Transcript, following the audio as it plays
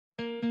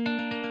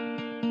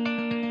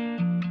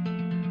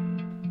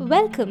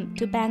Welcome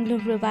to Bangalore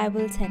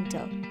Revival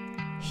Center.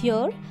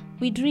 Here,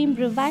 we dream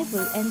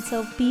revival and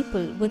serve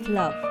people with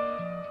love.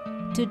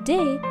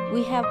 Today,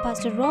 we have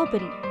Pastor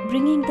Robin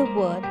bringing the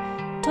word,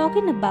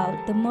 talking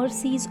about the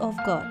mercies of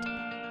God.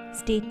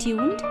 Stay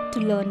tuned to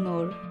learn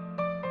more.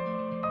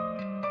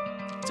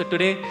 So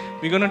today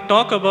we're going to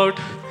talk about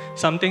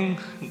something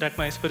that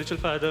my spiritual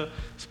father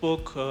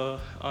spoke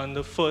on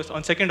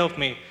 2nd of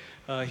May.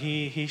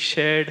 He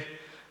shared,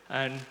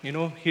 and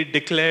he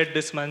declared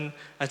this month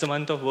as a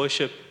month of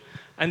worship,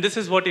 and this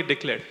is what he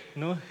declared.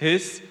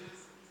 His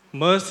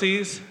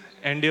mercies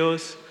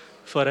endures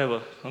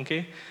forever.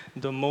 Okay,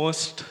 the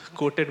most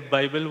quoted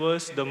Bible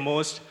verse, the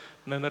most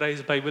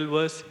memorized Bible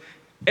verse.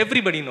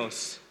 Everybody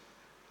knows.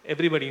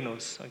 Everybody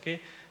knows. Okay,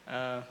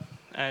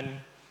 and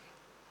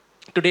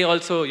today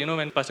also,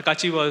 when Pastor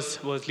Kachi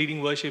was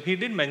leading worship, he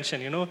did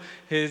mention,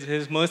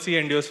 his mercy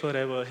endures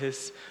forever.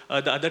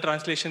 The other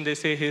translation, they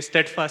say his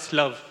steadfast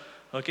love,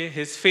 okay,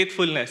 his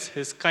faithfulness,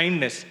 his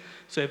kindness.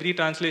 So every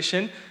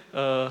translation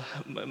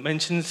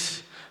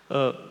mentions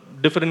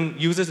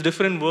uses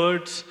different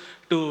words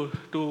to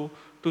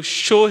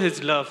show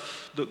his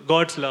love,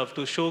 God's love,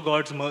 to show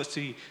God's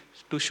mercy,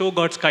 to show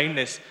God's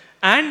kindness,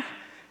 and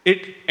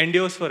it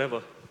endures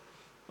forever.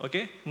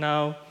 Okay,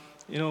 now,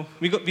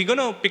 we're going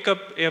to pick up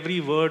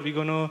every word. We're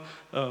going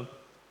to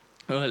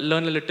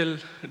learn a little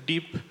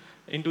deep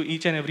into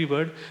each and every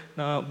word.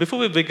 Now, before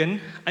we begin,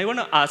 I want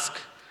to ask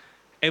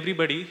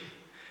everybody,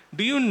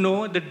 do you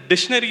know the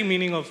dictionary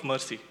meaning of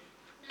mercy?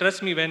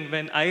 Trust me,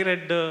 when I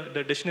read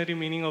the dictionary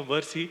meaning of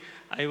mercy,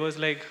 I was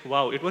like,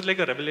 wow, it was like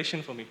a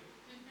revelation for me.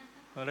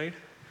 All right?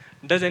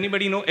 Does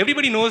anybody know?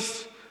 Everybody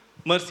knows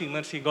mercy,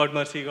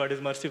 God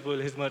is merciful,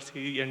 His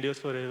mercy endures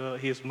forever,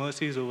 His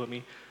mercy is over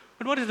me.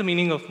 But what is the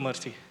meaning of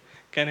mercy?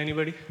 Can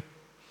anybody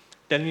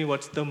tell me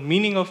what's the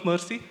meaning of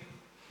mercy?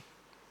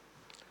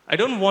 I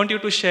don't want you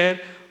to share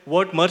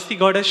what mercy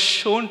God has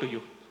shown to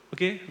you.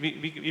 Okay?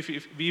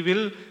 We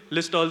will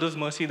list all those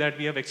mercy that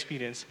we have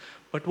experienced.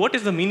 But what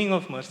is the meaning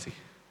of mercy?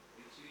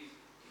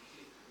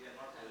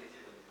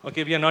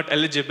 Okay, we are not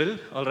eligible,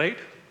 all right?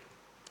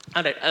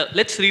 All right,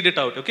 let's read it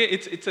out, okay?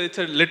 It's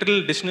a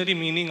literal dictionary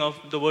meaning of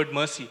the word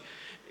mercy.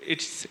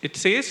 It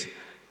says,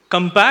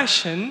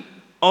 compassion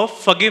of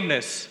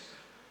forgiveness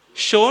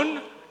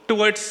shown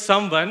towards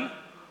someone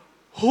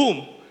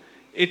whom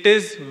it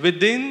is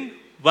within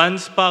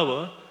one's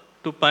power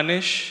to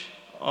punish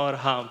or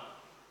harm.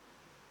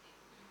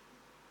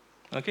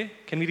 Okay,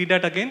 can we read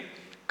that again?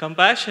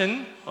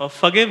 Compassion or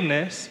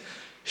forgiveness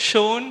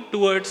shown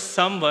towards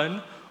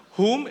someone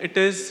whom it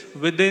is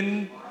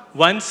within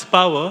one's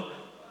power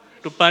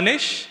to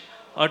punish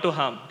or to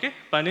harm. Okay,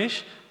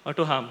 punish or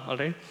to harm, all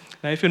right?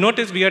 Now, if you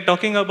notice, we are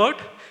talking about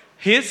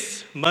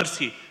His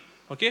mercy.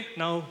 Okay,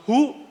 now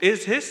who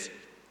is His?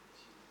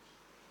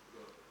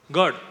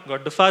 God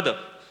the Father.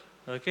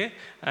 Okay?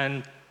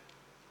 And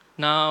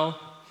now,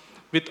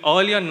 with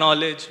all your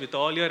knowledge, with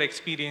all your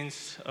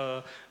experience,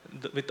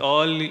 with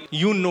all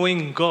you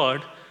knowing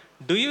God,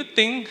 do you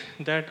think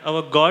that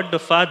our God the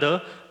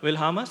Father will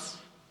harm us?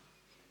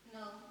 No.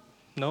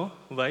 No?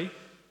 Why?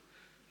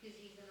 Because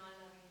He's an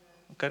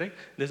all-loving God. Correct?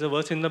 There's a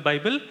verse in the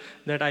Bible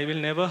that I will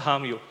never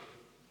harm you.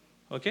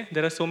 Okay?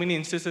 There are so many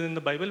instances in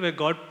the Bible where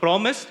God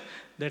promised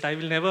that I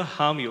will never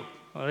harm you.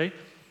 All right?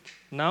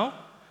 Now,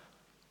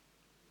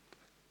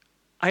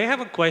 I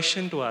have a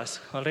question to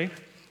ask, all right?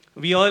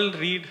 We all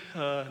read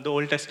the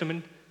Old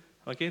Testament,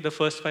 okay, the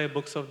first 5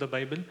 books of the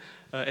Bible,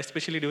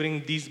 especially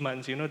during these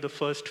months, the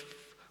first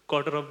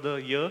quarter of the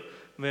year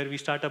where we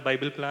start a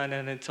Bible plan,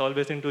 and it's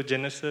always into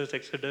Genesis,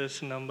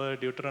 Exodus, Number,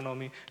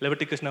 Deuteronomy,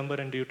 Leviticus, Number,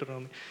 and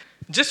Deuteronomy.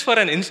 Just for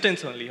an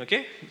instance only,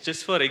 okay?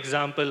 Just for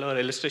example or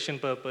illustration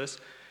purpose,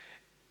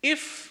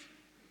 if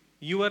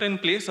you are in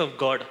place of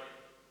God,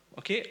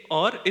 okay,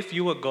 or if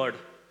you are God,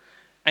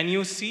 and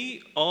you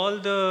see all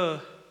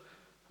the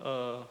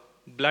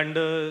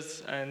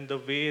blunders and the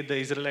way the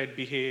Israelite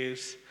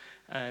behaves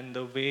and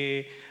the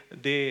way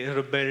they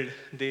rebelled,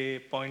 they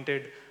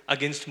pointed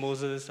against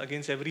Moses,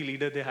 against every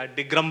leader they had,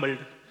 they grumbled,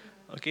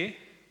 okay?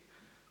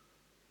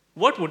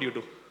 What would you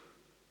do?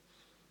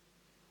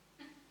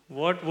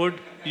 What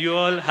would you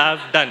all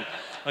have done?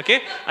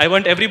 Okay? I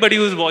want everybody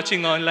who's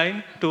watching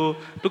online to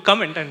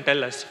comment and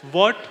tell us,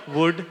 what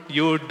would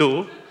you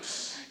do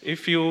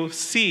if you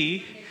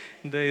see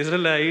the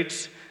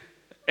Israelites,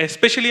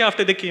 especially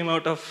after they came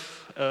out of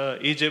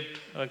Egypt,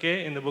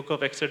 okay, in the book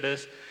of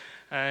Exodus,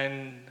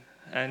 and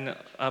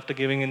after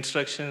giving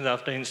instructions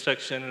after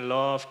instruction,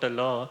 law after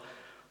law,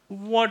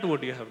 what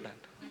would you have done?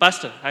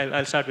 Pastor,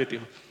 I'll start with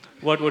you.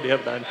 What would you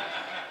have done?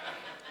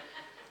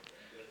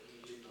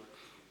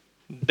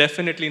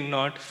 Definitely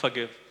not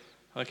forgive.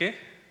 Okay?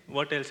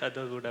 What else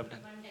others would have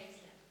done?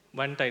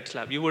 One tight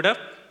slap. You would have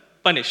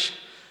punished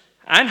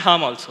and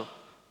harm also,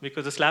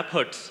 because the slap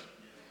hurts.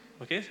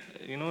 Okay,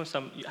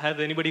 has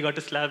anybody got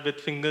a slap with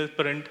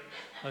fingerprint?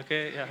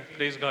 Okay, yeah,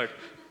 praise God.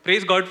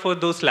 Praise God for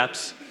those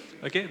slaps.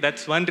 Okay,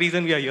 that's one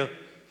reason we are here.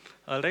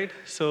 All right,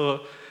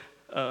 so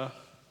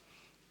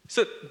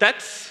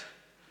that's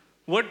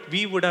what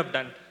we would have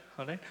done.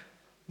 All right,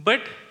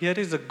 but here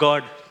is a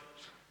God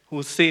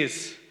who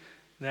says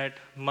that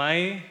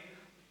my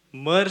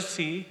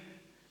mercy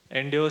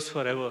endures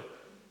forever.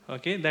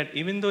 Okay, that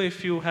even though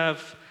if you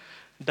have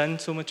done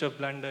so much of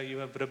blunder, you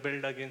have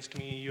rebelled against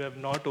me, you have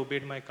not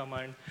obeyed my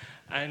command,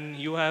 and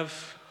you have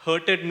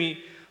hurted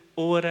me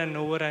over and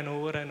over and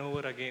over and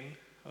over again,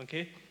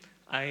 okay,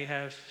 I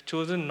have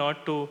chosen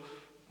not to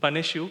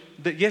punish you.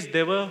 Yes,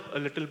 there were a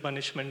little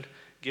punishment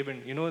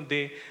given. You know,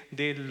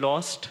 they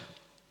lost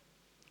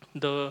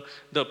the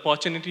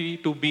opportunity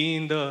to be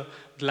in the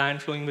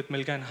land flowing with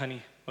milk and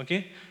honey,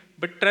 okay?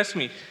 But trust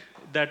me,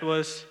 that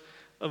was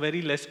a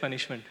very less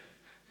punishment,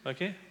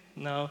 okay?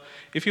 Now,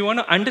 if you want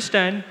to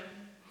understand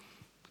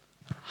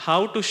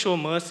how to show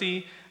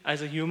mercy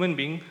as a human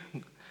being,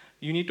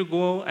 you need to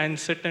go and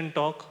sit and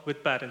talk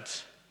with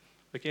parents,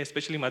 okay?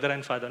 Especially mother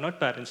and father, not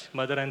parents,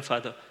 mother and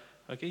father,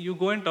 okay? You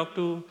go and talk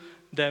to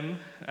them,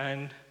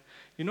 and,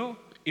 you know,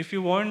 if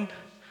you want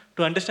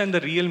to understand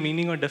the real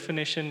meaning or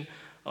definition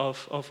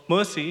of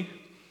mercy,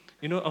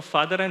 you know, a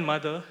father and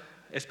mother,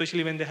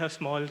 especially when they have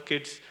small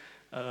kids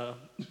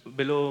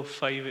below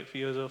 5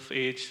 years of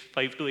age,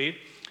 5 to 8,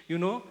 you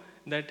know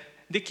that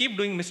they keep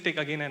doing mistake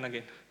again and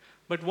again.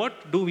 But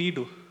what do we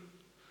do?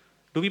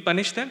 Do we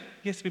punish them?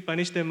 Yes, we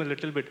punish them a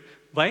little bit.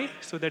 Why?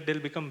 So that they'll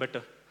become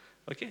better.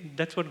 Okay,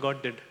 that's what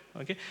God did.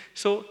 Okay,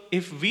 so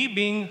if we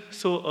being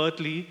so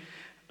earthly,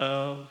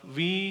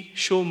 we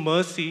show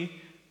mercy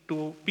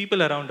to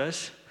people around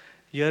us,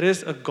 here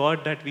is a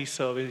God that we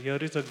serve. Here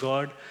is a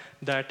God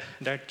that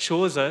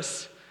shows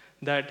us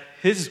that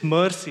His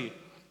mercy,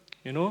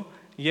 you know,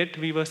 yet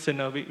we were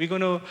sinner. We're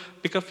going to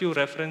pick a few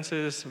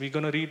references. We're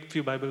going to read a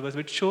few Bible verses,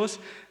 which shows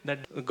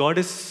that God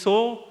is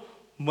so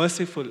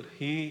merciful.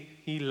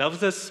 He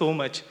loves us so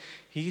much.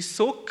 He's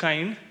so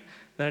kind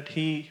that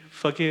He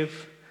forgives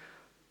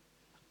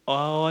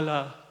all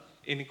our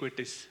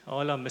iniquities,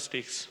 all our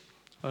mistakes.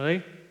 All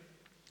right?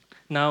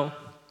 Now,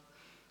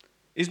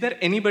 is there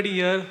anybody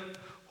here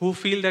who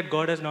feel that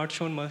God has not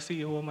shown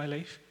mercy over my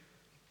life?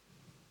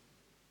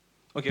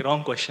 Okay,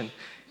 wrong question.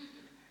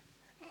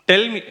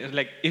 Tell me,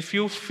 like, if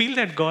you feel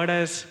that God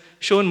has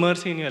shown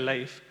mercy in your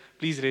life,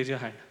 please raise your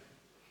hand.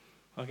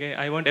 Okay,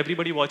 I want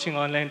everybody watching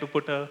online to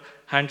put a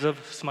hands up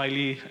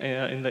smiley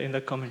in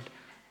the comment.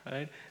 All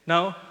right?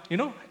 Now, you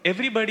know,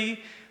 everybody,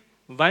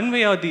 one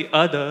way or the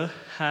other,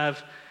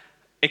 have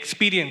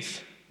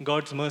experienced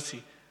God's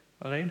mercy.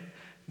 All right?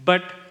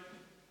 But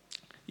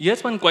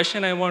here's one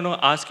question I want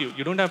to ask you.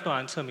 You don't have to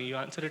answer me. You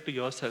answer it to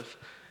yourself.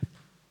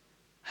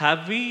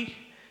 Have we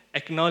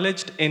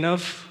acknowledged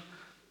enough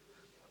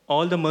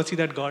all the mercy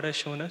that God has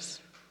shown us?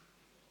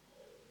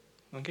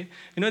 Okay?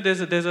 You know,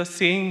 there's a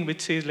saying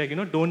which says, like, you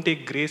know, don't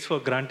take grace for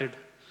granted.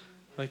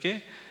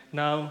 Okay?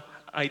 Now,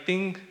 I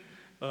think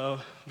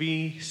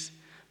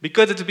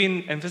because it's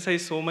been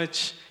emphasized so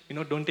much, you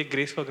know, don't take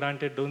grace for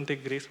granted, don't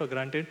take grace for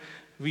granted,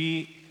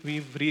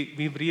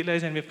 we've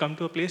realized and we've come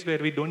to a place where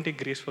we don't take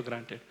grace for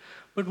granted.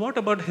 But what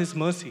about His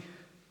mercy?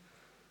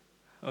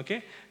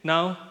 Okay?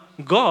 Now,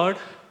 God,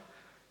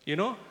 you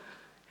know,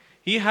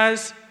 He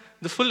has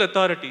the full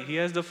authority. He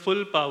has the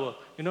full power.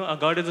 You know, our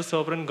God is a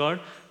sovereign God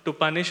to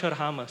punish or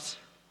harm us.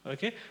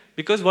 Okay?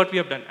 Because what we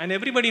have done. And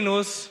everybody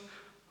knows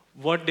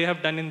what they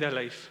have done in their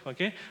life.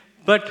 Okay?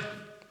 But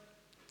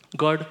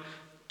God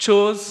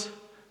chose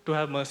to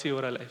have mercy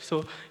over our life.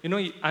 So, you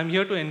know, I'm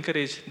here to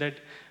encourage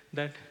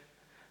that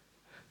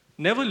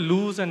never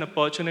lose an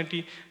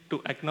opportunity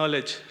to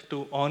acknowledge,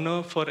 to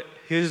honor for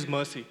His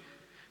mercy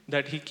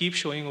that He keeps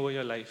showing over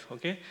your life,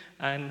 okay?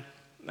 And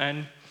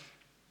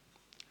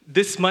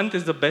this month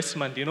is the best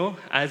month, you know,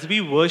 as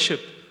we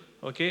worship,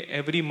 okay,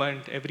 every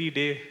month, every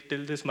day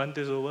till this month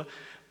is over,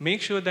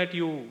 make sure that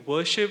you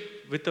worship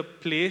with a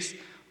place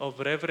of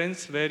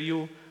reverence where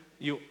you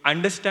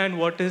understand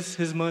what is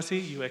His mercy,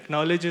 you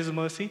acknowledge His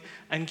mercy,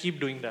 and keep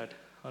doing that,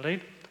 all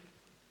right?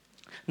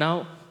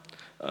 Now,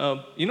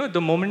 you know,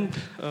 the moment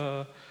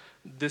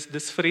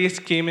this phrase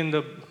came in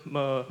the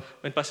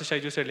when Pastor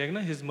Shaiju said, like, you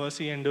know, His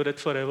mercy endureth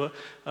forever,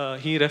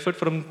 he referred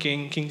from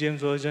King James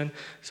Version.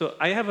 So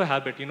I have a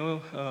habit, you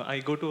know, I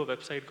go to a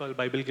website called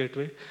Bible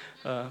Gateway,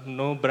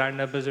 no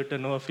brand ambassador,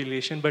 no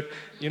affiliation, but,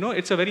 you know,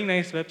 it's a very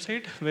nice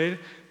website where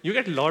you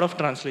get a lot of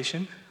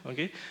translation,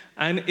 okay,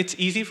 and it's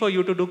easy for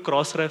you to do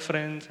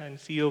cross-reference and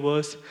see a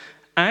verse.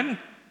 And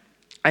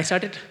I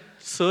started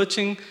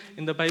searching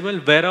in the Bible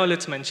where all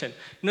it's mentioned.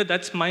 You know,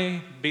 that's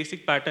my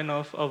basic pattern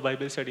of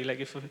Bible study.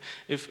 Like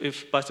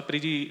if Pastor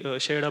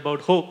Priji shared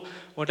about hope,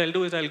 what I'll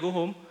do is I'll go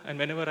home, and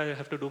whenever I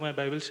have to do my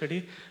Bible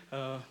study,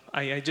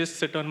 I just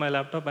sit on my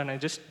laptop and I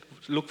just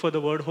look for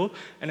the word hope,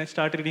 and I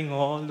start reading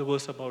all the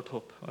verse about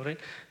hope. All right.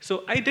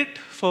 So I did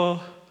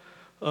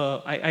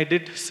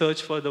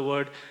search for the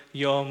word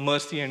 "Your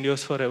mercy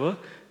endures forever,"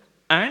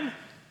 and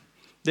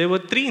there were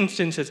 3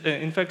 instances.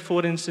 In fact,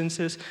 4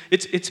 instances.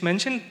 It's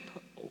mentioned.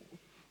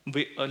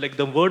 Like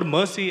the word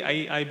mercy,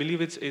 I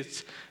believe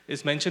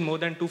it's mentioned more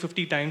than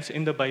 250 times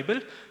in the Bible,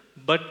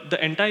 but the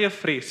entire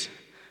phrase,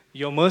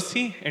 your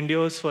mercy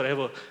endures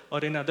forever, or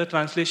in other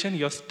translation,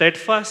 your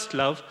steadfast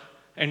love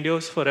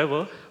endures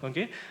forever,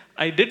 okay,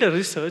 I did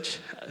a search,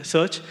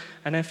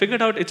 and I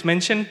figured out it's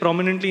mentioned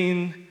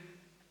prominently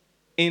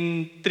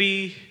in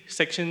three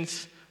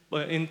sections,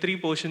 in three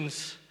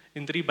portions,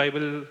 in three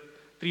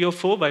or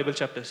four Bible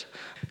chapters.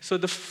 So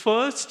the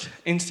first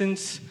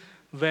instance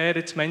where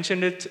it's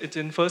mentioned, it's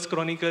in First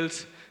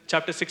Chronicles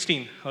chapter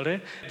 16. All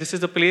right, this is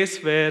the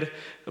place where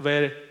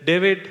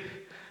David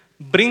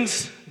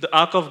brings the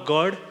ark of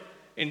God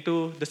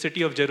into the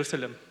city of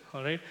Jerusalem.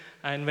 All right,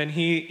 and when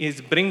he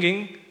is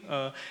bringing,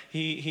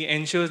 he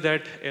ensures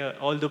that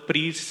all the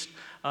priests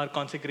are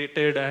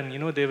consecrated, and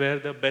they wear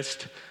the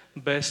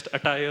best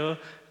attire.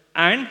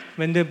 And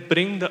when they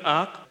bring the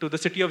ark to the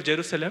city of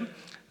Jerusalem,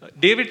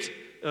 David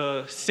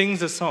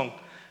sings a song,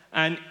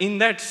 and in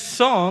that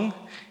song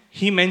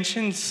he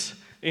mentions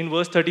in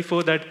verse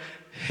 34 that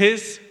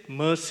his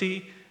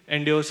mercy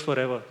endures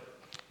forever.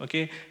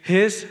 Okay,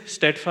 his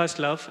steadfast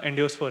love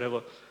endures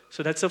forever.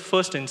 So that's the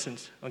first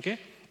instance. Okay,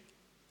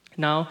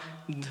 now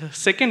the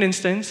second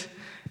instance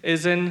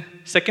is in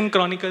Second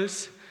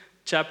Chronicles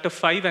chapter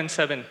 5 and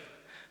 7,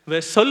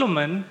 where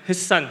Solomon,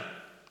 his son,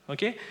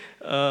 okay,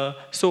 I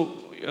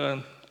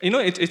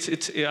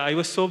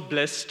was so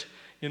blessed.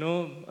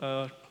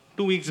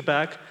 2 weeks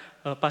back,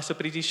 Pastor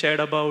Preeti shared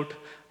about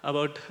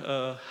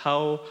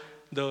how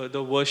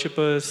the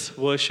worshippers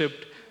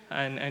worshipped,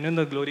 and in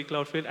the glory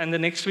cloud filled. And the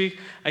next week,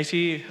 I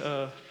see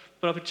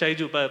Prophet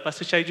Chaiju,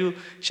 Pastor Chaiju,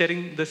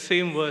 sharing the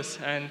same verse,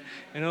 and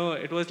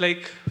it was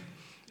like,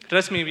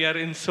 trust me, we are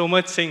in so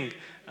much sync.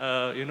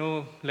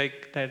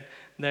 Like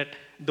that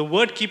the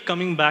word keep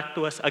coming back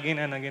to us again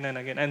and again and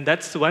again, and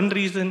that's one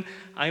reason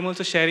I'm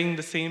also sharing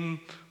the same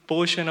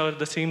portion or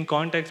the same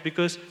context,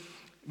 because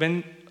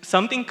when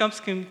something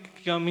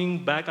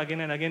coming back again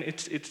and again,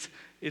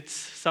 it's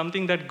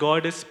something that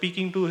God is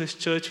speaking to His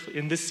church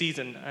in this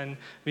season, and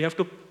we have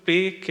to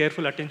pay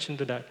careful attention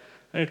to that.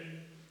 Right?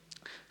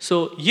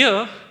 So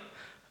here,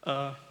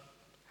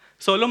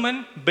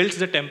 Solomon builds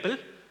the temple,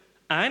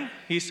 and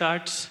he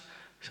starts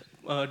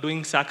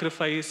doing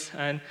sacrifice,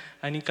 and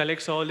he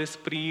collects all his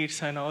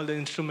priests and all the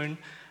instrument.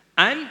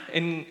 And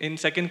in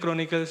Second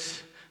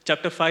Chronicles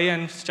chapter 5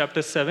 and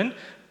chapter 7,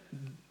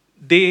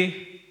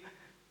 they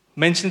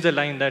mentions the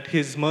line that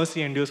his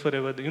mercy endures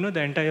forever.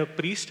 The entire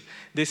priest,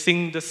 they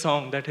sing the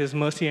song that his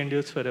mercy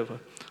endures forever.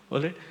 All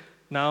right.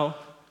 Now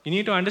you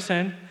need to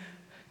understand,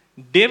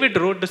 David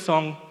wrote the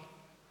song,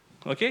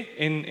 okay,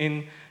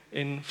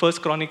 in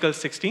First Chronicles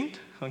 16,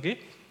 okay,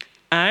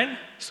 and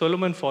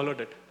Solomon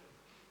followed it.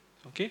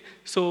 Okay,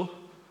 so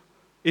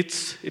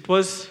it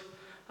was,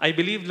 I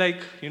believe,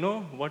 like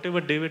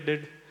whatever David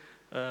did,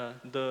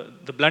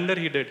 the blunder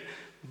he did,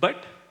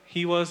 but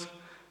he was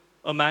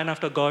a man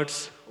after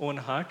God's own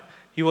heart.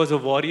 He was a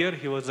warrior,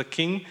 he was a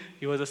king,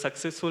 he was a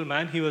successful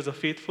man, he was a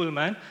faithful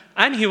man,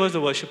 and he was a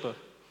worshipper.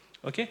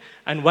 Okay?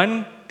 And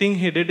one thing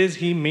he did is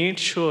he made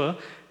sure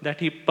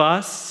that he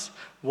passed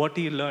what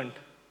he learned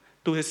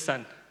to his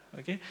son.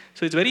 Okay?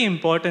 So it's very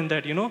important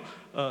that,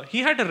 he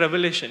had a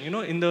revelation.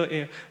 In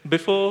the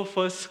before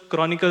First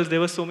Chronicles, there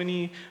were so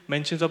many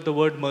mentions of the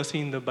word mercy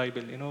in the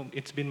Bible.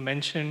 It's been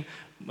mentioned,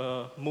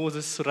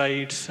 Moses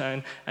writes,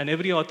 and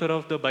every author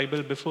of the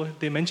Bible before,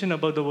 they mention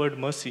about the word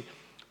mercy.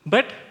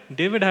 But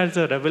David has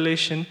a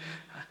revelation,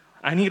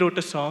 and he wrote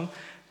a song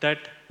that,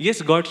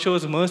 yes, God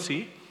shows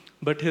mercy,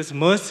 but his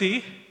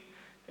mercy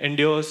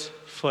endures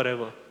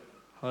forever.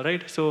 All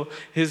right? So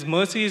his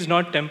mercy is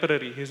not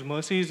temporary. His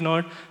mercy is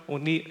not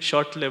only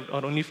short-lived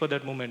or only for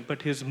that moment,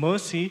 but his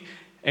mercy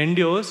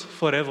endures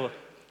forever.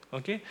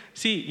 Okay?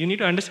 See, you need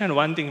to understand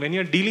one thing. When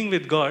you're dealing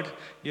with God,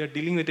 you're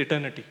dealing with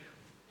eternity.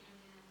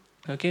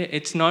 Okay?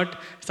 It's not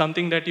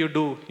something that you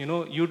do.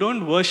 You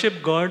don't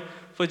worship God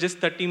for just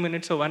 30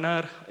 minutes or 1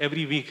 hour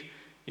every week.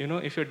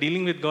 If you're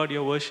dealing with God,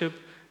 your worship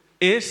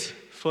is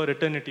for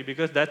eternity,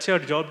 because that's your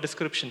job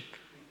description.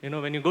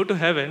 When you go to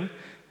heaven,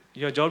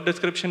 your job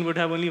description would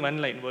have only one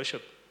line,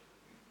 worship.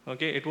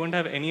 Okay? It won't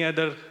have any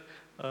other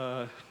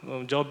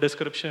job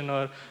description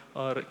or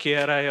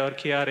KRI or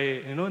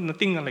KRA,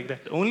 nothing like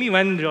that. Only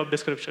one job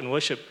description,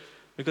 worship.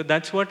 Because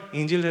that's what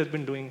angels have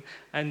been doing.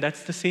 And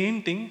that's the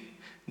same thing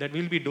that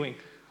we'll be doing.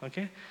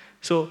 Okay?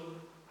 So,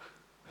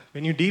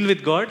 when you deal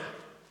with God,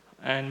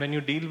 and when you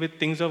deal with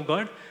things of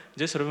God,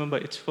 just remember,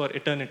 it's for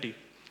eternity.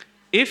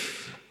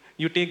 If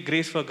you take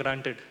grace for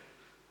granted,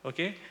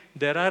 okay,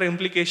 there are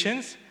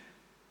implications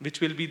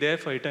which will be there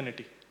for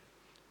eternity.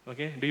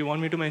 Okay? Do you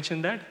want me to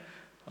mention that?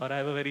 Or I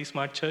have a very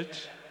smart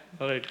church?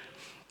 All right.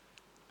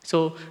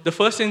 So the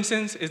first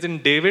instance is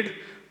in David,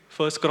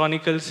 First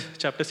Chronicles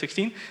chapter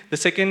 16. The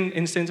second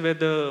instance where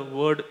the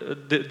word,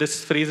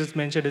 this phrase is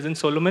mentioned, is in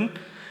Solomon.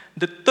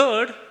 The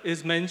third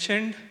is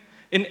mentioned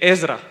in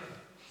Ezra,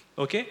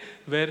 okay,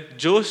 where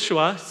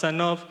Joshua, son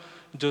of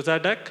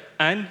Jozadak,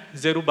 and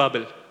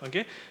Zerubbabel.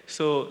 Okay,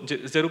 so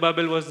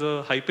Zerubbabel was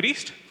the high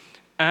priest,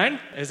 and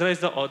Ezra is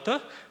the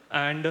author.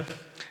 And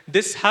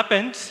this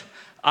happens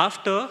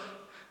after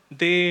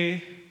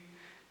they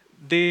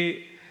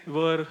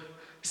were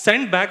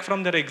sent back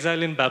from their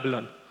exile in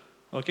Babylon.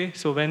 Okay,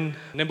 so when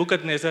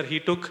Nebuchadnezzar, he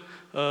took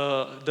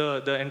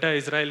the entire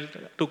Israel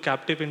to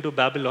captive into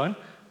Babylon,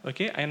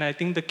 okay, and I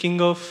think the king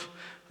of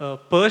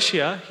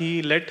Persia,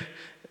 he let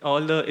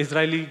all the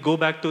Israeli go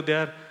back to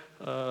their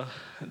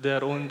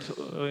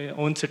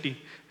own city,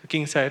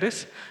 King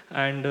Cyrus,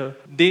 and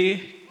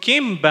they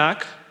came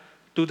back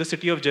to the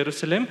city of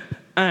Jerusalem,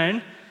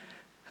 and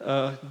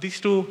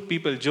these two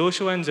people,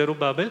 Joshua and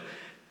Zerubbabel,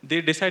 they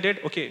decided,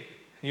 okay,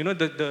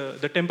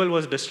 the temple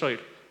was destroyed,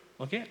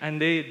 okay,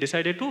 and they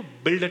decided to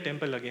build the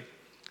temple again.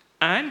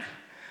 And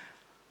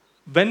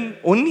when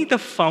only the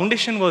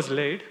foundation was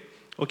laid,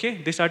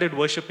 okay, they started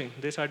worshiping,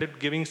 they started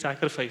giving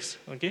sacrifice,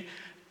 okay,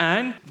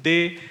 and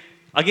they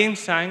again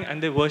sang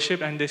and they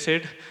worshipped and they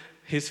said,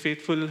 His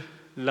faithful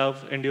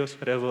love endures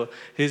forever,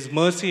 His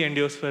mercy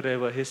endures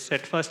forever, His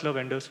steadfast love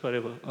endures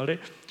forever, all right.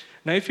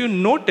 Now, if you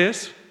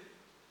notice,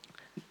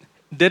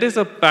 there is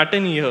a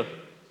pattern here,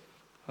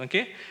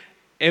 okay.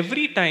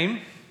 Every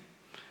time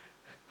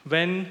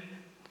when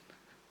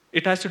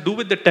it has to do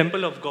with the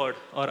temple of God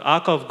or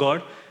ark of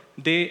God,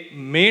 they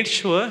made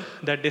sure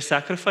that they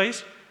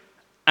sacrificed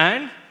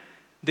and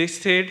they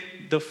said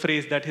the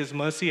phrase that His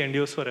mercy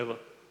endures forever.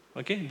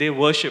 Okay, they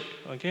worshipped.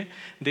 Okay,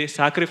 they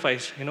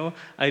sacrificed.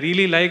 I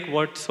really like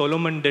what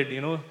Solomon did.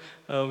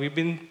 We've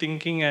been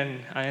thinking,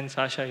 and I and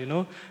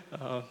Sasha,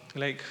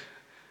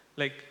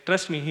 like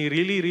trust me, he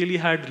really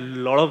had a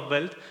lot of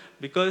wealth,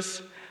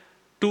 because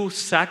to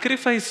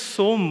sacrifice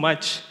so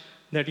much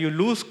that you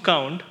lose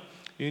count,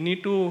 you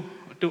need to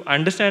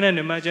understand and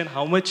imagine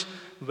how much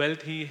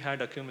wealth he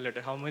had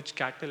accumulated, how much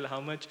cattle, how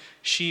much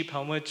sheep,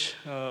 how much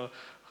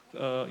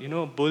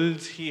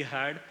bulls he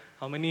had,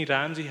 how many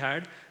rams he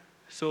had.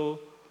 So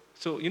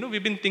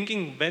we've been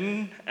thinking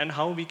when and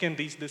how we can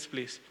reach this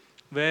place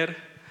where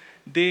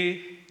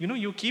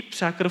you keep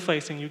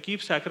sacrificing,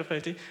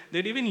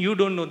 that even you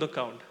don't know the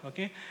count.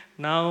 Okay,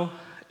 now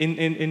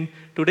in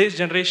today's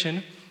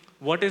generation,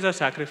 what is a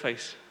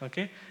sacrifice?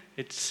 Okay,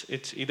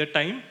 it's either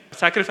time,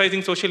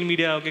 sacrificing social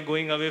media, okay,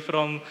 going away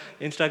from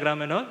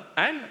Instagram and all,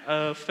 and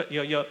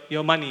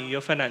your money,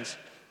 your finance.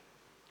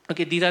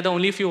 Okay, these are the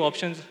only few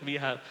options we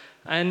have,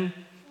 and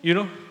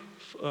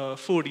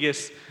food,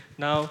 yes.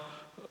 Now,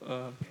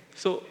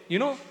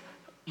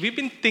 we've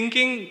been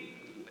thinking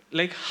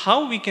like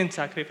how we can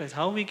sacrifice,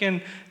 how we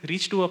can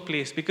reach to a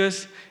place,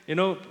 because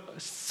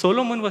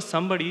Solomon was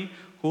somebody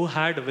who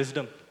had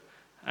wisdom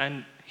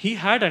and he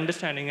had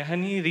understanding,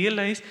 and he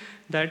realized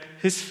that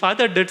his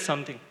father did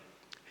something.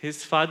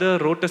 His father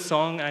wrote a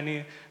song,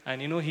 and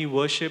he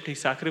worshipped, he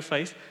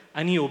sacrificed,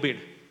 and he obeyed.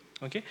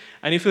 Okay,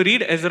 and if you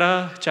read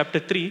Ezra chapter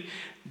 3,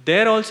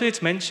 there also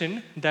it's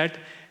mentioned that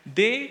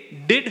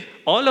they did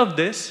all of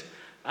this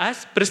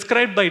as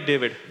prescribed by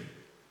David.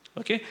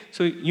 Okay,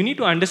 so you need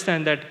to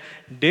understand that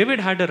David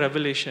had a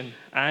revelation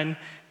and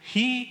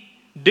he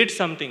did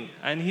something,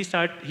 and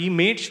he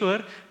made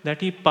sure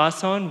that he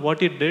passed on what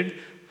he did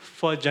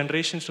for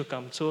generations to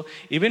come. So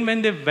even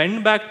when they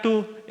went back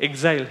to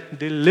exile,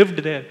 they lived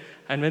there,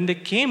 and when they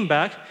came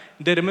back,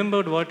 they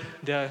remembered what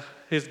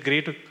his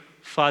great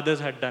fathers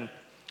had done,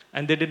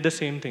 and they did the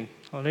same thing.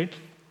 All right.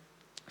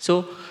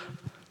 So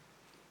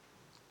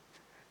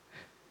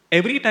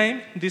every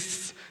time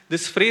this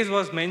phrase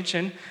was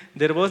mentioned,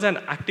 there was an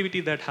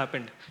activity that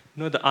happened.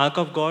 The ark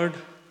of God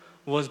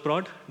was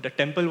brought, the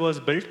temple was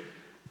built,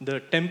 the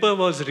temple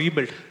was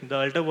rebuilt, the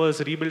altar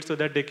was rebuilt so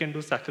that they can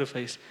do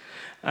sacrifice.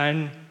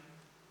 And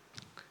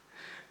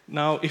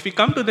now, if we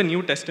come to the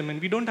New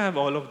Testament, we don't have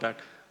all of that.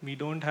 We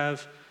don't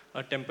have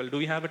a temple. Do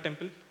we have a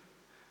temple?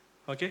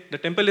 Okay, the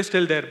temple is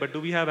still there, but do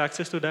we have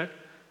access to that?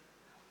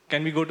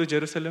 Can we go to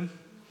Jerusalem?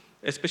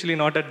 Especially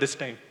not at this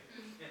time.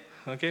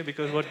 Okay,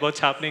 because what's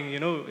happening,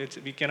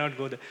 we cannot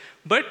go there.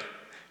 But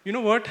you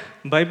know what?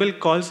 Bible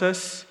calls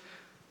us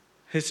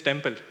His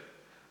temple.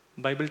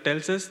 Bible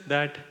tells us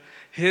that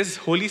His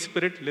Holy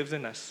Spirit lives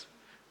in us.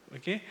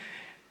 Okay,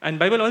 and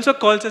Bible also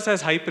calls us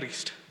as high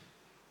priest.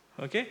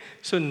 Okay,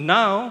 so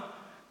now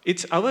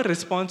it's our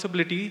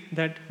responsibility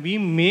that we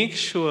make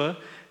sure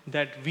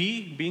that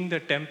we being the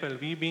temple,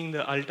 we being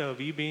the altar,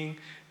 we being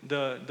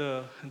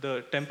the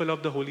temple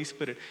of the Holy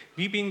Spirit,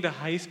 we being the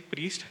high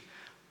priest,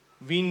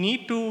 we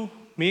need to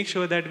make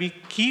sure that we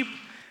keep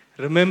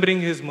remembering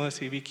His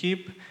mercy, we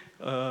keep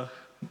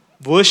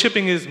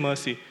worshipping His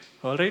mercy.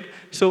 All right,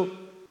 so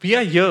we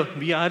are here,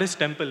 we are His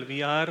temple,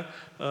 we are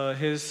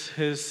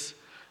His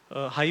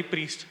high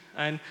priest,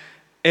 and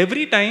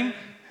every time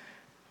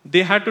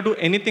they had to do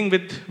anything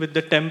with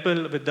the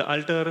temple, with the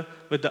altar,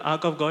 with the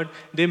ark of God,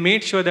 they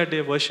made sure that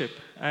they worship.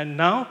 And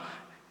now,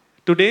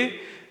 today,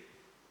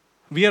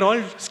 we are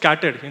all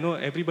scattered.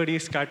 Everybody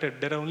is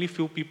scattered. There are only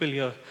few people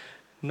here.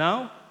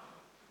 Now,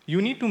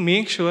 you need to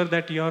make sure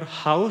that your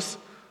house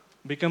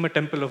become a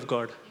temple of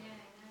God.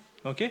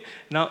 Okay?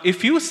 Now,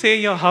 if you say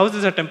your house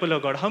is a temple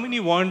of God, how many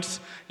wants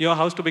your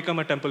house to become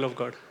a temple of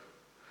God?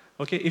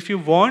 Okay, if you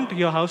want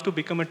your house to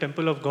become a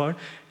temple of God,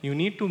 you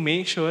need to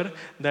make sure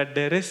that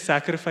there is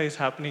sacrifice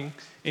happening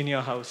in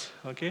your house.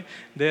 Okay,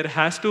 there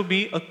has to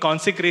be a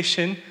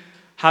consecration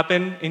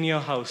happen in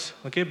your house.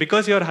 Okay,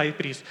 because you're high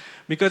priest.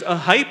 Because a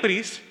high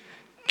priest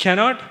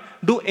cannot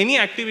do any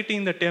activity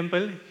in the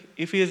temple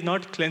if he has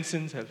not cleansed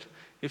himself,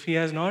 if he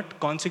has not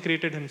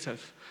consecrated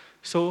himself.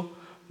 So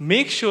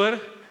make sure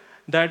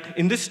that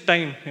in this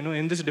time,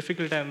 in this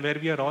difficult time where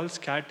we are all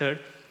scattered,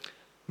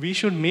 we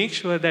should make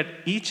sure that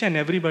each and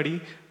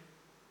everybody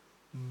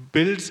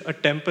builds a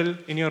temple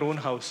in your own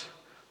house.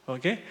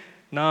 Okay?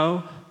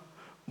 Now,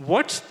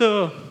 what's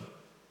the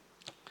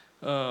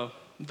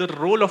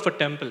role of a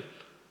temple?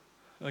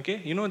 Okay?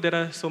 There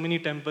are so many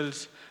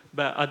temples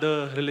by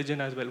other religion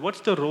as well.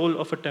 What's the role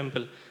of a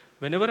temple?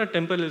 Whenever a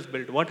temple is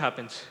built, what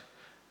happens?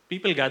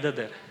 People gather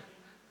there.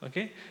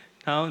 Okay?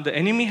 Now, the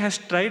enemy has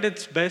tried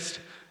its best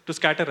to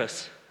scatter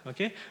us.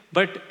 Okay?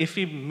 But if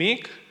we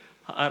make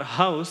our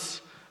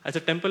house as a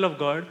temple of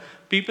God,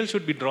 people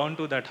should be drawn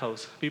to that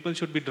house. People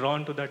should be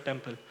drawn to that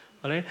temple.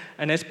 All right?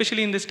 And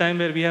especially in this time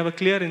where we have a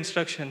clear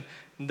instruction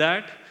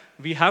that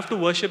we have to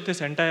worship this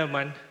entire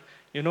month,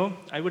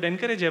 I would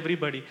encourage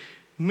everybody,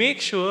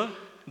 make sure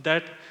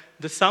that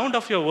the sound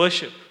of your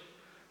worship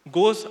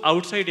goes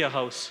outside your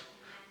house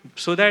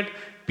so that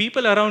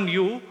people around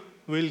you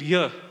will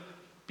hear.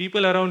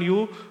 People around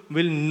you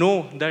will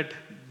know that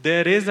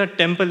there is a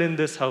temple in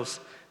this house.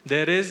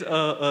 There is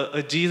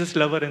a Jesus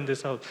lover in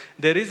this house.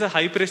 There is a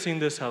high priest in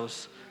this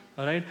house.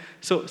 All right?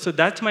 So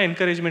that's my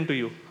encouragement to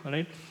you. All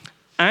right?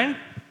 And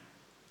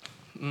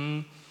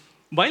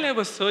while I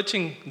was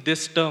searching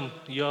this term,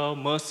 your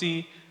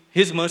mercy,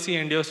 his mercy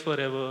endures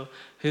forever,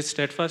 his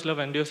steadfast love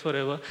endures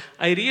forever,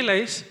 I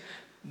realized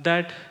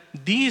that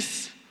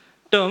these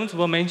terms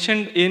were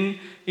mentioned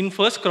in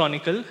First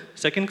Chronicle,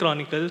 Second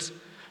Chronicles,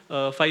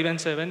 5 and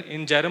 7,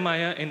 in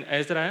Jeremiah, in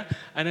Ezra,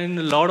 and in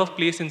a lot of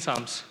places in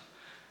Psalms.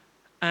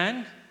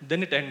 And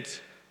then it ends.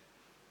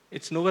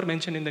 It's nowhere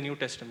mentioned in the New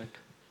Testament.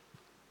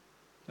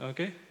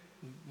 Okay?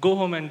 Go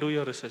home and do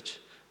your research.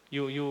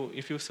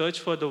 If you search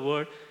for the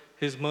word,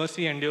 his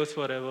mercy endures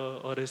forever,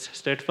 or his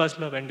steadfast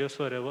love endures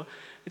forever,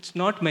 it's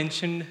not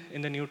mentioned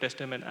in the New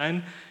Testament.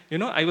 And,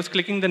 I was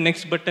clicking the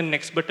next button,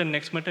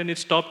 it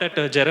stopped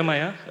at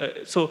Jeremiah.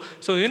 So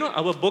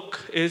our book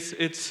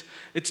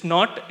it's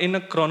not in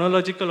a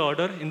chronological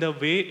order in the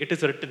way it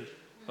is written.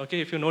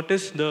 Okay, if you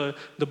notice, the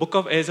book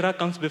of Ezra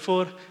comes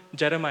before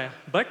Jeremiah,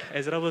 but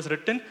Ezra was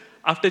written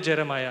after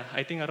Jeremiah,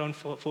 I think around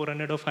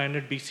 400 or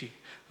 500 BC.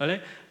 All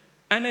right?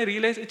 And I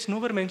realized it's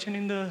nowhere mentioned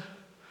in the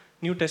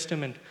New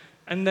Testament.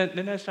 And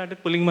then I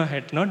started pulling my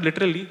head, not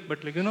literally, but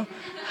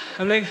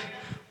I'm like,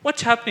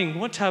 what's happening?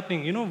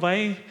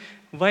 Why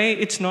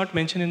it's not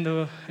mentioned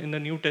in the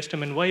New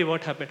Testament? Why?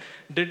 What happened?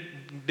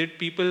 Did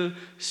people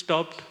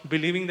stop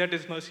believing that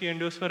his mercy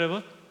endures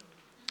forever?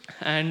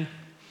 And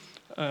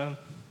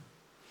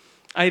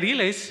I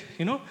realized,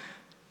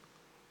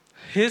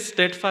 his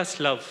steadfast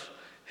love,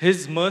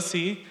 his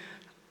mercy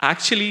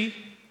actually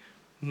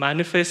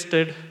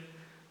manifested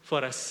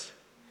for us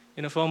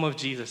in a form of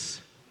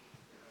Jesus.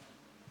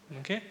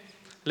 Okay?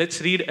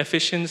 Let's read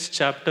Ephesians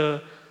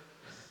chapter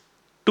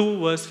 2,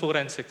 verse 4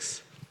 and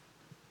 6.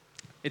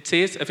 It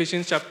says,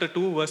 Ephesians chapter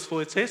 2, verse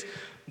 4, it says,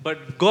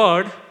 but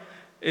God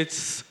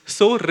is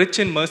so rich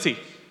in mercy.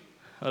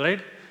 All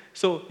right?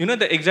 So,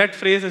 the exact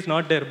phrase is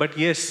not there, but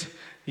yes,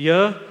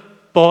 here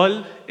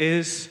Paul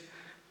is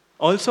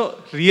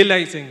also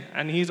realizing,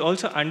 and he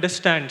also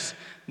understands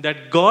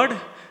that God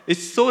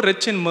is so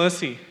rich in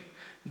mercy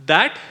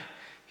that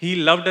he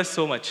loved us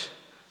so much.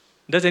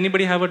 Does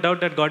anybody have a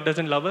doubt that God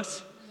doesn't love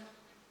us?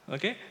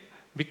 Okay?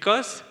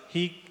 Because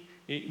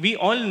we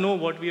all know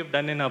what we have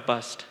done in our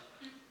past.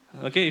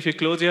 Okay? If you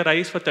close your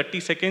eyes for 30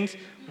 seconds,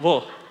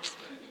 whoa,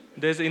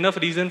 there's enough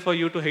reason for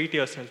you to hate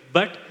yourself.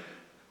 But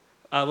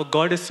our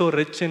God is so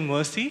rich in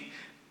mercy,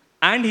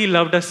 and he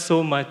loved us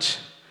so much.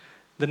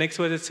 The next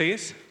verse it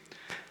says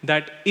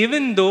that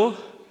even though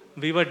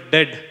we were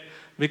dead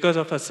because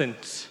of our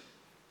sins,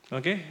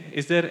 okay?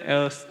 Is there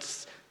a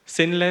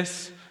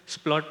sinless,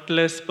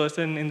 spotless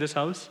person in this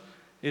house?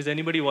 Is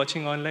anybody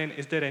watching online?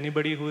 Is there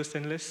anybody who is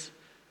sinless?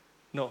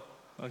 No,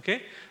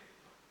 okay?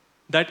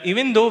 That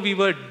even though we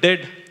were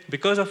dead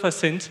because of our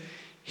sins,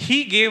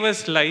 he gave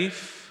us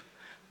life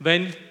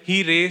when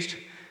he raised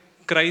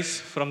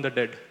Christ from the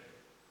dead.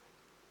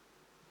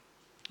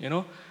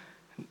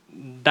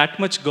 That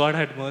much God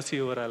had mercy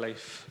over our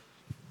life.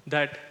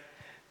 That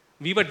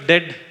we were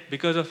dead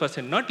because of our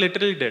sin. Not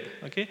literally dead,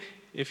 okay?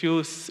 If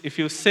you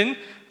sin,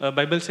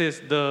 Bible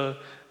says the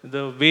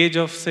wage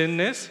of sin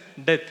is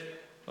death.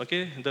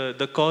 Okay?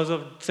 The cause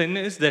of sin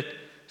is death.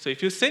 So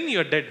if you sin,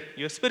 you're dead.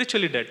 You're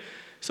spiritually dead.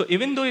 So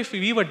even though if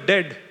we were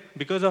dead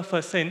because of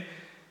our sin,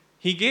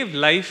 he gave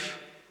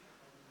life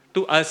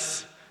to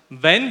us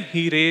when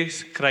he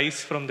raised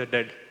Christ from the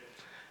dead.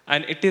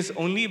 And it is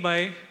only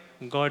by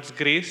God's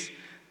grace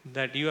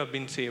that you have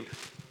been saved.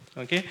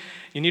 Okay?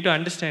 You need to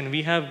understand,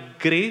 we have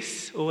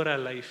grace over our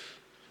life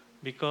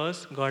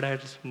because God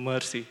has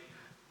mercy.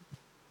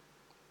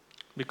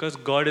 Because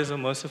God is a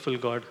merciful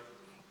God.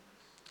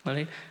 All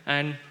right?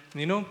 And,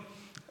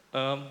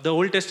 the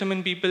Old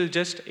Testament people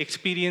just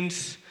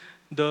experience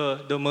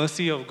the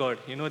mercy of God.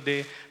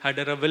 They had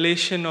a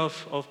revelation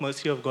of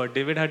mercy of God.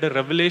 David had a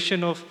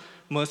revelation of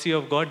mercy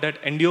of God that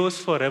endures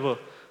forever.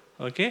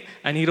 Okay,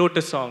 and he wrote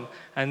a song,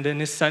 and then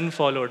his son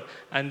followed,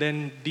 and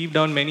then deep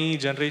down, many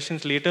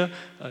generations later,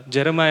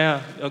 Jeremiah,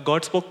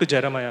 God spoke to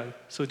Jeremiah.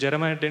 So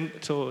Jeremiah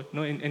didn't. So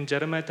in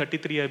Jeremiah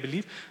 33, I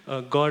believe,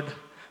 God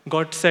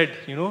said,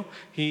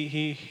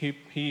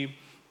 he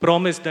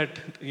promised that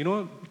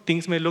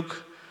things may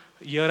look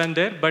here and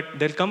there, but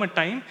there'll come a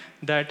time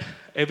that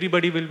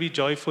everybody will be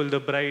joyful, the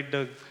bride,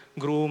 the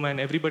groom,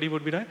 and everybody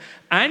would be there,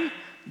 and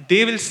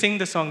they will sing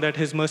the song that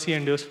His mercy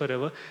endures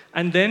forever.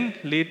 And then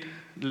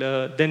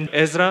then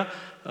Ezra,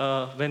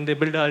 when they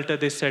built the altar,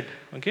 they said,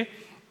 okay,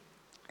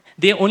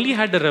 they only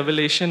had the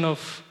revelation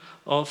of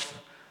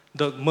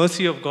the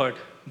mercy of God.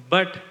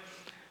 But,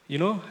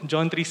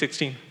 John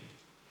 3:16,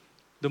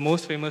 the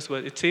most famous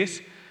verse, it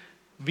says,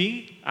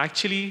 we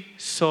actually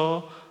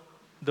saw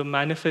the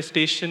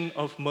manifestation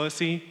of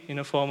mercy in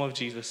a form of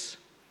Jesus.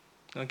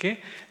 Okay?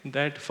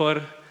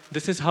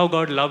 This is how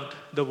God loved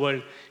the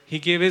world. He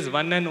gave His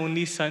one and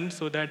only Son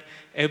so that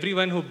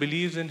everyone who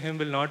believes in Him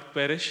will not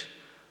perish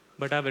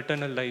but have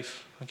eternal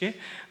life. Okay?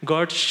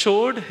 God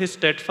showed His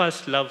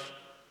steadfast love.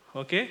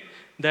 Okay?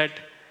 That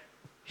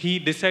He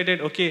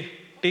decided, okay,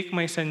 take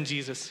my Son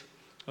Jesus.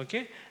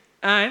 Okay?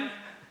 And,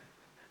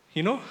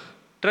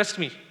 trust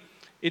me,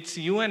 it's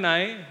you and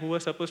I who are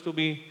supposed to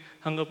be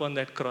hung up on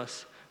that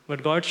cross.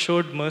 But God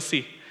showed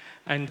mercy,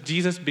 and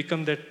Jesus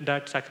became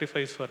that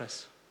sacrifice for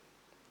us.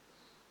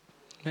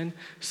 And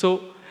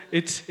so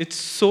it's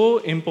so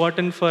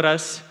important for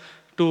us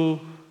to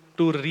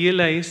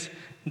realize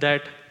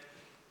that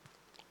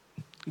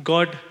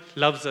God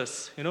loves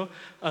us.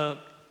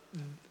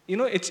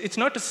 It's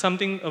not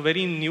a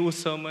very new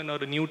sermon or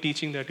a new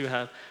teaching that you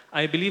have.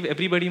 I believe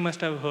everybody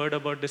must have heard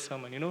about this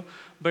sermon.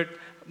 But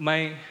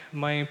my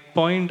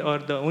point, or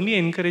the only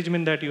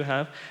encouragement that you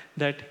have,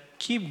 that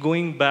keep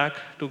going back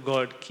to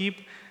God,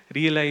 keep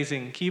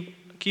realizing,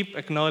 keep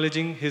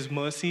acknowledging His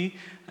mercy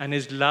and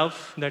His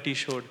love that He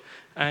showed.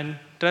 And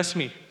trust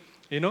me,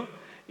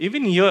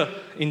 even here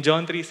in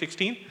John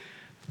 3:16,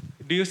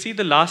 do you see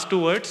the last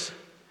two words?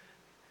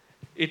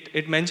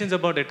 It mentions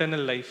about eternal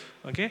life,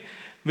 okay?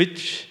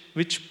 Which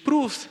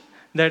proves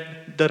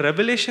that the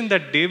revelation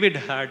that David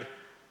had,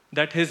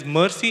 that his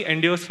mercy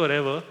endures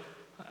forever,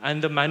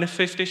 and the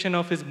manifestation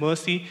of His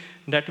mercy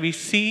that we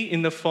see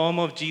in the form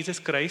of Jesus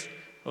Christ,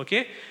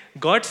 okay?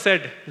 God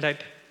said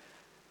that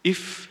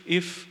if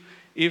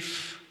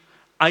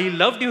I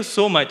loved you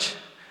so much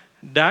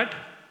that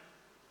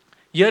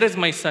here is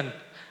my Son,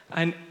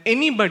 and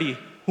anybody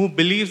who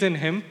believes in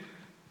Him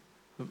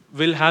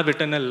will have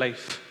eternal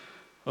life.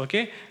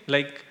 Okay?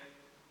 Like,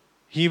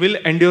 He will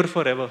endure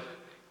forever.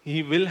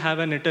 He will have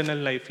an eternal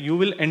life. You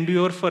will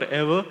endure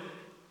forever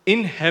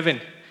in heaven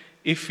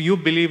if you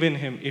believe in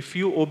Him, if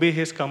you obey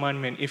His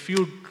commandment, if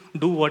you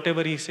do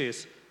whatever He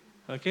says.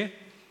 Okay?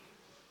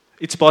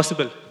 It's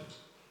possible.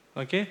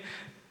 Okay?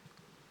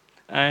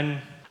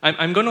 And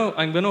I'm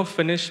gonna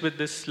finish with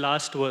this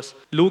last verse,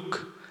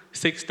 Luke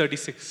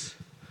 6:36.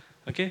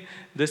 Okay?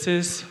 This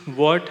is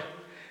what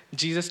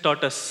Jesus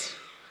taught us.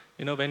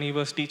 When He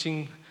was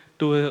teaching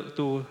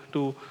to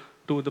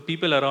the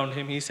people around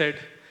Him, He said,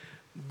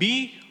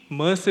 be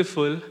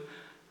merciful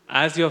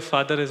as your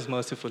Father is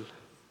merciful.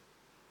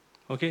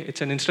 Okay?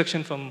 It's an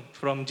instruction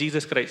from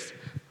Jesus Christ.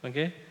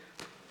 Okay?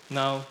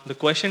 Now, the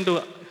question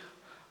to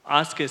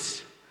ask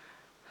is,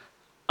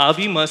 are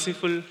we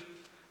merciful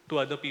to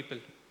other people?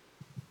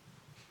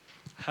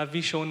 Have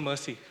we shown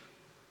mercy?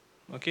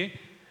 Okay?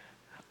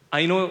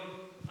 I know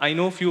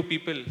few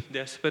people,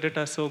 their spirit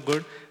are so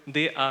good,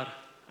 they are.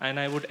 And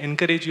I would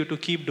encourage you to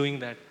keep doing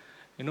that.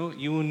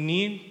 You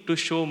need to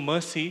show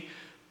mercy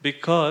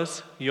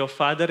because your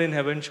Father in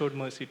heaven showed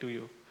mercy to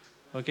you.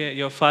 Okay?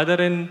 Your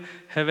Father in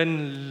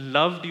heaven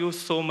loved you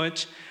so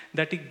much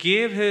that He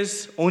gave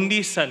His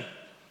only Son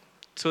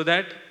so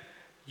that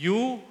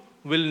you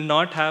will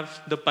not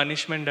have the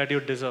punishment that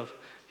you deserve.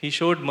 He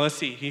showed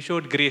mercy. He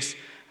showed grace.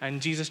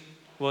 And Jesus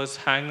was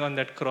hanged on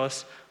that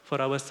cross for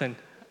our sin.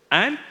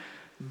 And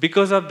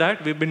because of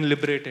that, we've been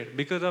liberated.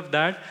 Because of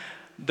that,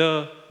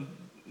 the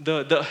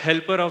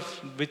helper of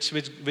which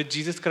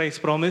Jesus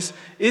Christ promised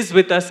is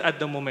with us at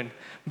the moment.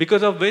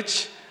 Because of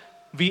which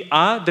we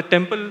are the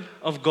temple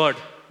of God.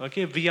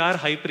 Okay, we are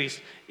high priests.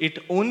 It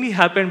only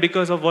happened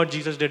because of what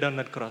Jesus did on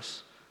that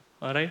cross.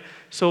 All right.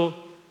 So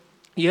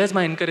here's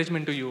my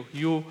encouragement to you.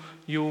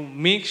 You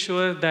make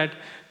sure that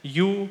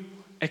you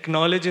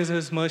acknowledge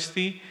His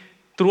mercy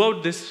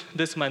throughout this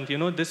month.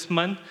 This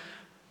month.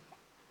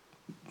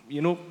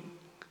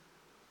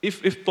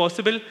 If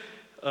possible.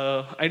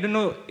 I don't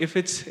know if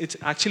it's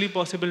actually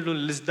possible to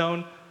list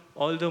down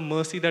all the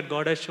mercy that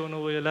God has shown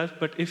over your life,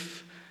 but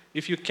if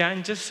you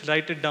can, just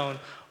write it down.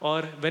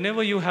 Or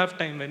whenever you have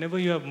time, whenever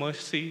you have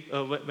mercy,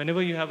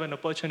 whenever you have an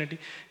opportunity,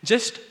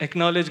 just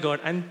acknowledge God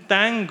and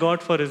thank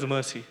God for His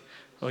mercy.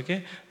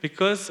 Okay?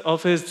 Because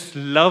of His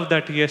love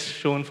that He has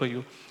shown for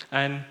you.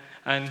 And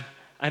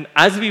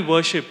as we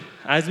worship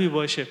with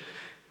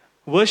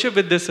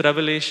this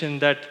revelation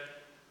that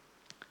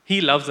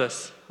He loves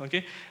us.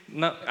 Okay?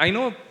 Now, I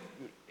know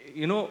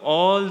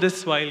all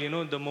this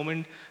while, the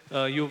moment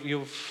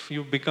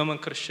you've become a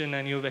Christian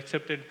and you've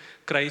accepted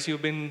Christ,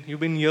 you've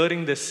been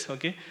hearing this,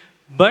 okay?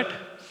 But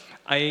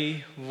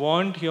I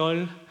want you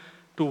all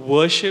to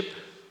worship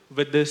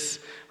with this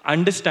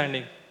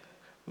understanding,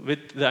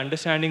 with the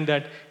understanding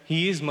that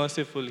He is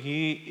merciful,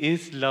 He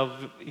is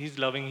He's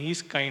loving,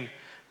 He's kind.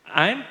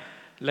 And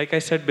like I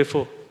said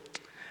before,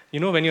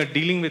 when you're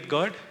dealing with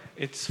God,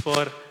 it's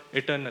for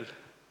eternal.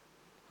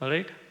 All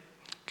right?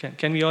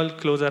 Can we all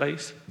close our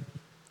eyes?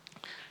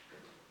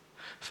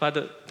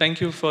 Father,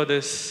 thank you for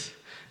this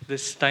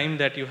time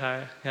that you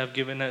have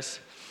given us.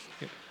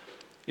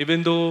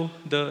 Even though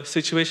the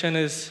situation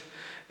is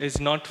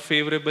not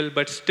favorable,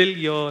 but still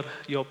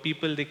your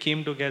people, they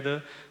came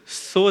together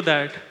so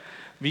that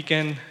we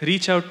can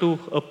reach out to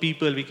a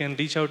people, we can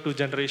reach out to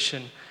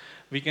generation,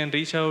 we can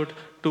reach out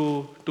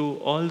to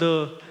all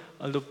the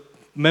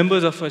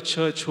members of a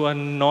church who are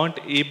not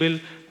able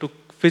to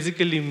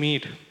physically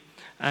meet,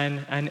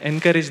 and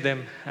encourage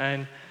them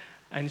and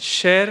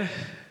share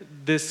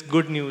this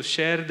good news,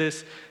 share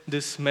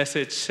this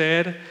message,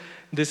 share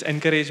this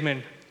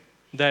encouragement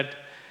that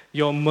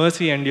your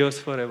mercy endures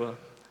forever.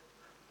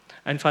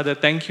 And Father,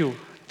 thank you.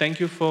 Thank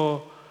you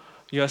for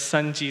your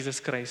Son, Jesus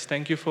Christ.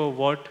 Thank you for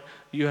what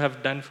you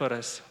have done for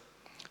us.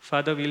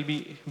 Father, we'll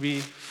be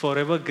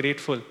forever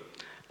grateful.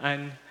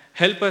 And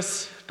help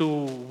us to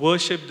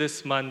worship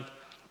this month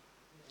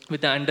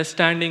with an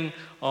understanding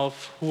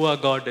of who our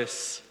God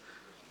is,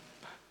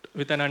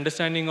 with an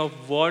understanding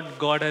of what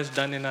God has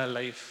done in our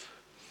life.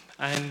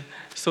 And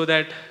so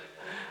that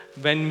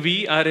when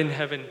we are in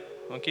heaven,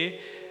 okay,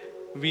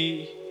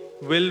 we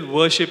will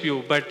worship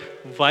you. But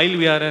while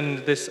we are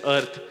on this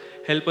earth,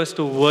 help us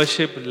to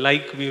worship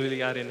like we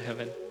really are in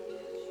heaven.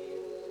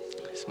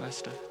 Yes,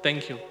 Master.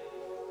 Thank you.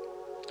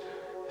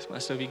 Yes,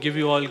 Master. We give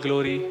you all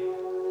glory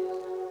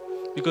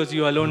because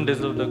you alone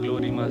deserve the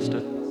glory,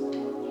 Master.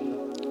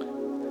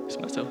 Yes,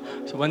 Master.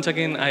 So once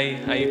again,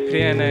 I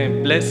pray and I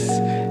bless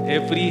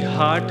every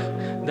heart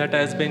that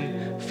has been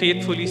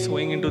faithfully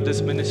sowing into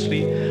this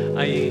ministry.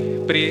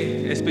 I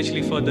pray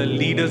especially for the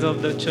leaders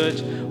of the church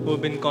who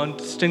have been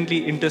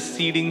constantly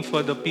interceding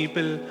for the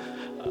people.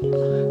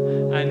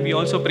 And we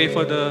also pray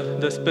for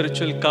the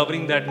spiritual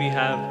covering that we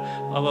have,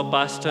 our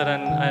pastor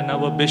and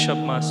our bishop,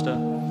 Master.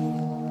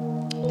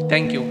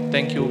 Thank you.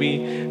 Thank you.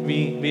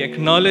 We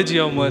acknowledge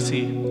your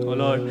mercy, oh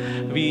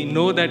Lord. We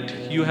know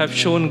that you have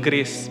shown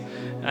grace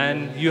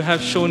and you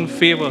have shown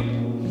favor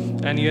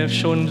and you have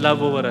shown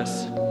love over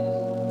us.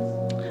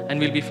 And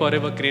we'll be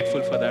forever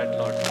grateful for that,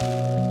 Lord.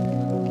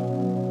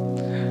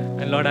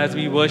 And Lord, as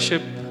we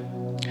worship,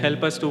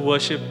 help us to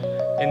worship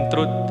in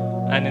truth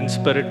and in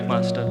spirit,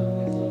 Master.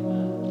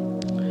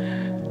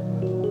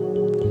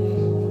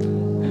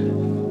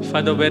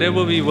 Father,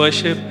 wherever we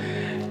worship,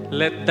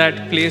 let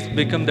that place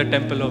become the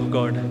temple of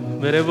God.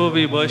 Wherever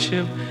we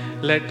worship,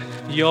 let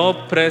your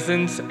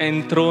presence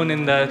enthrone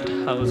in that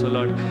house, O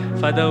Lord.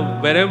 Father,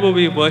 wherever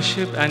we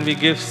worship and we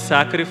give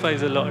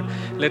sacrifice, O Lord,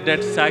 let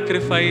that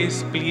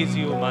sacrifice please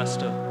you,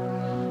 Master.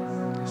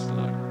 Yes,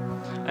 Lord.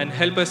 And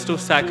help us to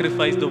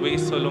sacrifice the way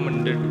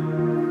Solomon did.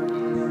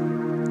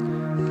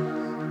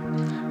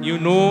 You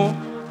know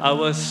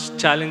our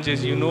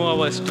challenges, you know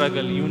our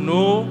struggle, you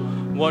know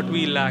what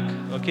we lack,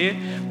 okay?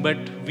 But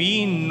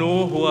we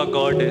know who our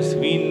God is.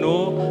 We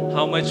know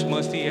how much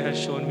mercy He has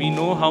shown. We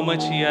know how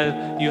much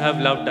you have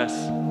loved us.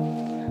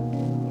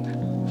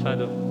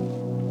 Father,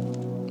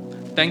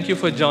 thank you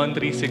for John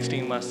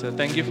 3:16, Master.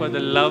 Thank you for the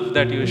love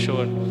that you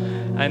showed.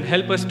 And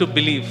help us to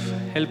believe.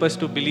 Help us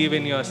to believe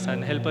in your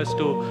Son. Help us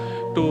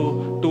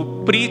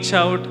to preach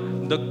out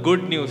the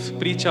good news,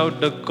 preach out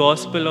the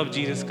gospel of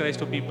Jesus Christ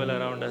to people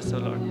around us, O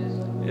Lord.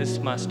 Yes,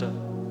 Master.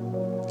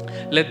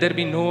 Let there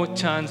be no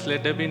chance,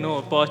 let there be no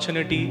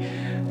opportunity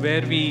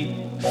where we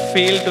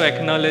fail to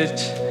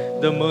acknowledge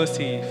the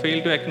mercy,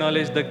 fail to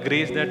acknowledge the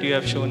grace that you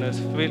have shown us,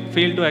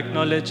 fail to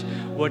acknowledge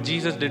what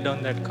Jesus did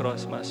on that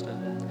cross, Master.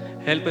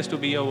 Help us to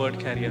be your word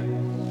carrier.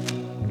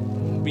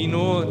 We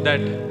know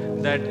that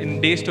in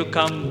days to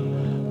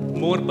come,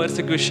 more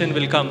persecution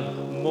will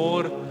come,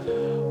 more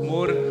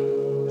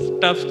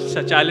tough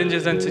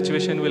challenges and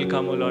situation will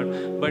come, O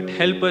Lord. But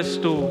help us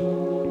to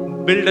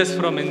build us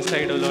from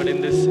inside, O Lord,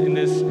 in this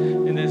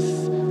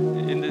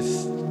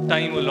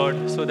time, O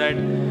Lord, so that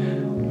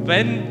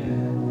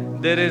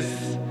when there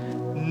is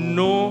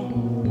no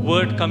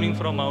word coming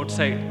from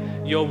outside,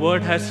 your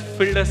word has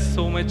filled us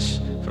so much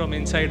from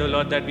inside, O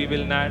Lord, that we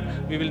will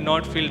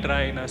not feel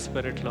dry in our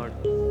spirit, Lord.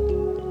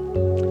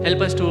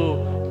 Help us to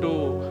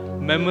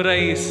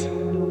memorize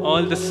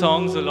all the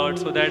songs, O Lord,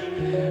 so that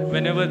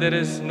whenever there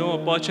is no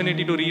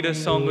opportunity to read a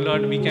song, O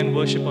Lord, we can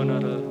worship on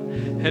our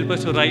own. Help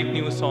us to write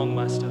new song,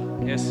 Master.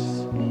 Yes.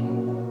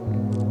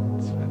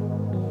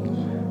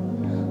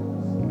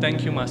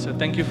 Thank you, Master.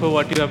 Thank you for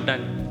what you have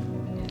done.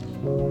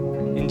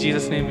 In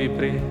Jesus' name we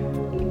pray.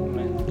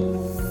 Amen.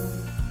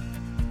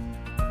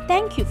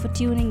 Thank you for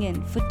tuning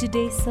in for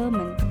today's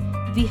sermon.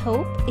 We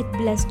hope it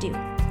blessed you.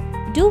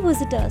 Do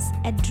visit us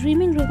at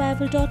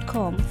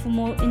dreamingrevival.com for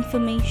more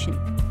information.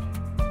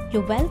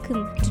 You're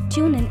welcome to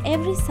tune in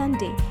every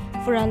Sunday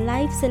for our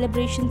live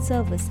celebration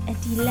service at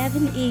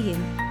 11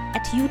 a.m.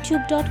 at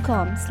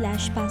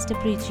youtube.com/Pastor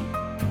Preachy.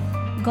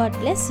 God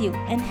bless you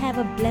and have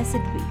a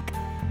blessed week.